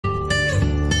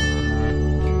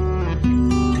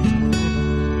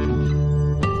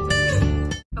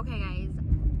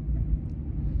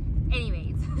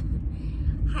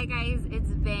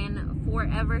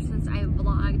ever since I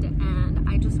vlogged, and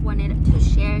I just wanted to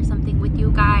share something with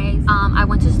you guys. I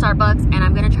went to Starbucks and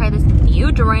I'm gonna try this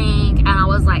new drink, and I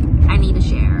was like, I need to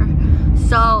share.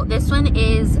 So this one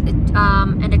is an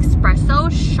espresso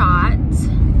shot,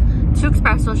 2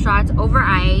 espresso shots over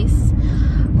ice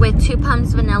with 2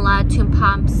 pumps vanilla, 2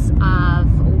 pumps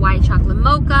of white chocolate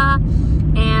mocha,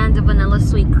 and vanilla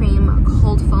sweet cream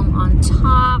cold foam on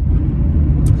top.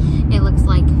 It looks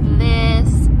like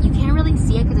this. You can't really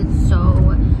see it because it's so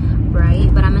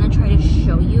bright, but I'm gonna try to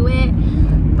show you it.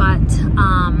 But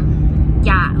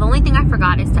yeah, the only thing I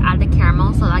forgot is to add the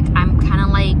caramel. So like I'm kind of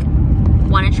like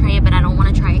want to try it, but I don't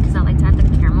want to try it because I like to add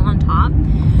the caramel on top.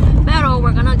 Pero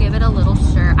we're gonna give it a little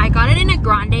stir. I got it in a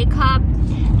grande cup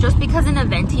just because in a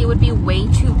venti it would be way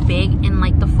too big and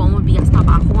like the foam would be hasta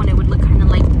abajo and it would look kind of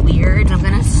like weird. And I'm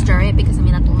gonna stir it because se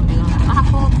mira todo negro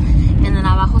abajo, and then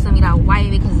abajo se mira white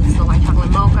because it's the white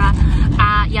chocolate mocha.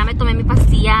 Ya me tomé mi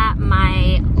pastilla,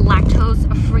 my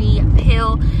lactose-free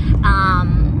pill.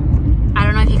 I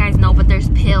don't know if you guys know, but there's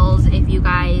pills if you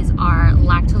guys are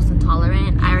lactose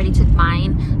intolerant. I already took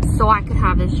mine so I could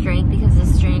have this drink because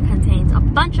this drink contains a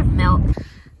bunch of milk.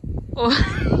 Oh.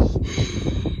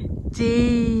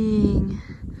 Dang.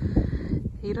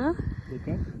 Mira.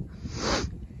 Okay.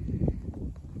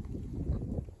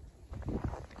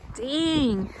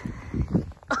 Dang.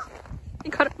 Oh,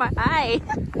 it got up my eye.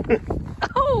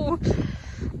 Oh.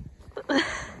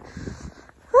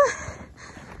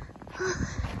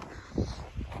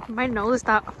 My nose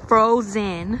está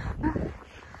frozen.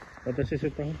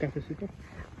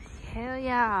 Hell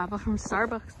yeah, but from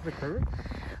Starbucks.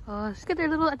 Oh, look at their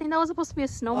little, I think that was supposed to be a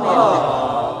snowman.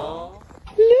 Aww.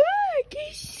 Look,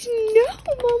 it's snow,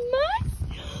 Mama.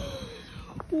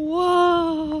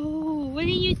 Whoa, what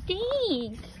do you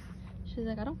think? She's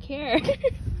like, I don't care.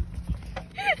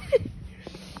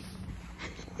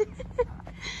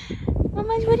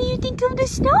 Mama, what do you think of the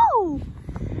snow?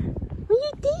 What do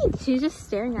you think? She's just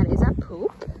staring at it. Is that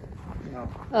poop? No.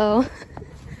 Oh.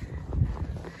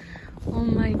 Oh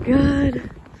my god.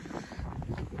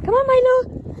 Come on,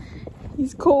 Milo.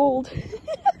 He's cold. Look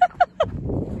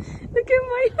at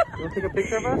Milo. You want to take a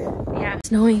picture of us? Yeah. It's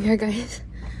snowing here, guys.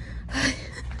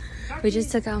 We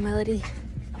just took out Melody.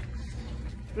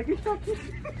 Look at Chucky.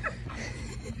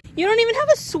 You don't even have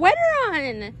a sweater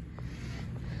on.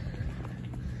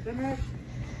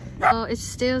 Oh, it's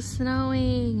still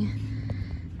snowing.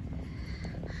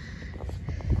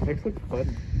 Next looks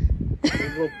fun. These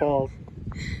little balls.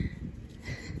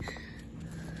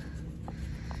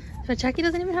 So Chucky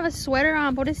doesn't even have a sweater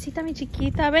on. Pobrecita mi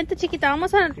chiquita. Vente chiquita,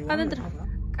 vamos adentro.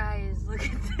 Guys, look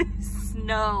at this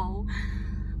snow.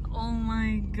 Oh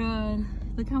my god.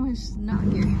 Look how much snow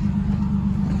here.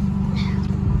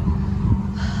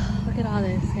 Look at all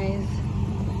this, guys.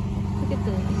 Look at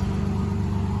this.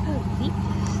 How deep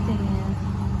this thing is.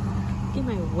 Look at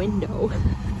my window.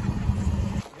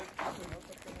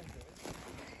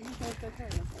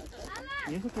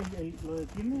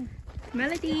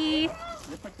 Melody!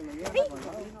 Hey,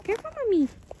 careful, mommy.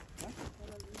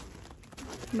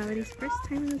 Melody's first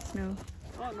time in the snow.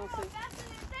 Oh, no sé.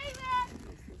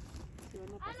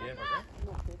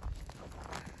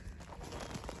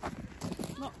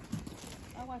 No.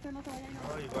 Aguante, no te vayas.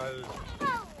 No, igual.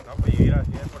 No, pues ir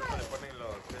así, por eso le ponen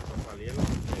los esos al hielo.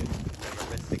 De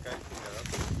repente se cae el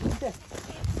chingador.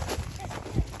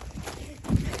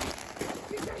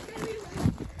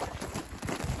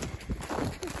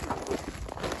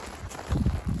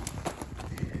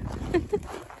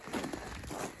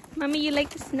 Mommy, you like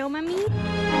the snow, mommy?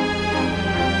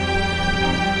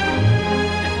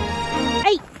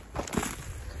 Hey!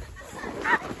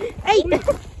 Hey!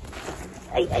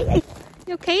 Hey, hey, hey!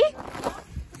 You okay?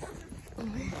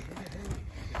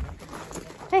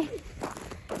 Hey!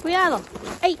 Cuidado!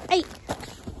 Hey, hey!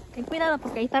 Ten cuidado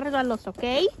porque ahí está resbaloso,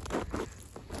 okay?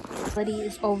 Buddy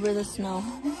is over the snow.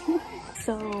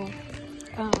 So,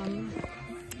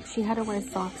 she had to wear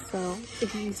socks, so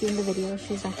if you see in the video,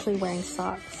 she's actually wearing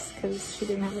socks because she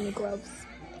didn't have any gloves.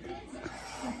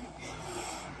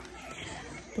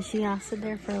 But she stood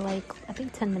there for like, I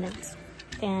think 10 minutes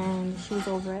and she was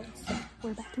over it. So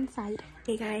we're back inside.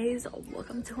 Hey guys,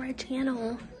 welcome to our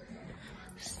channel.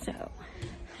 So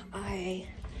I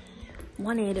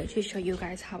wanted to show you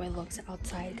guys how it looks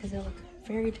outside because it looks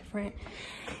very different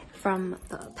from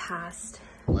the past.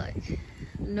 Look,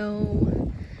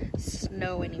 no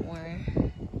snow anymore.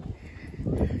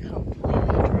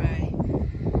 Completely dry.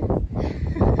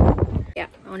 Yeah,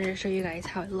 I wanted to show you guys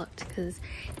how it looked because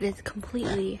it is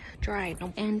completely dry.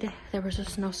 And there was a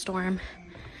snowstorm,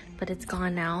 but it's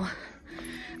gone now.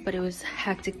 But it was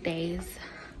hectic days.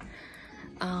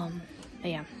 But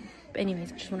yeah, But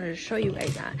anyways, I just wanted to show you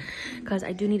guys that because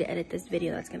I do need to edit this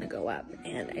video that's gonna go up,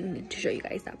 and I need to show you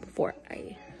guys that before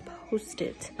I post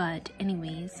it. But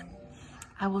anyways,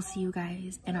 I will see you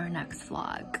guys in our next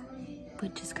vlog,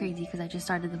 which is crazy because I just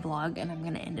started the vlog and I'm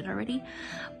gonna end it already.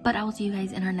 But I will see you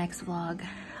guys in our next vlog.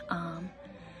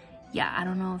 Yeah, I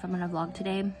don't know if I'm gonna vlog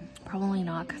today. Probably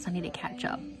not, because I need to catch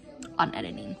up on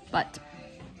editing. But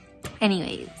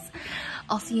anyways,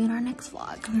 I'll see you in our next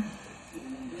vlog.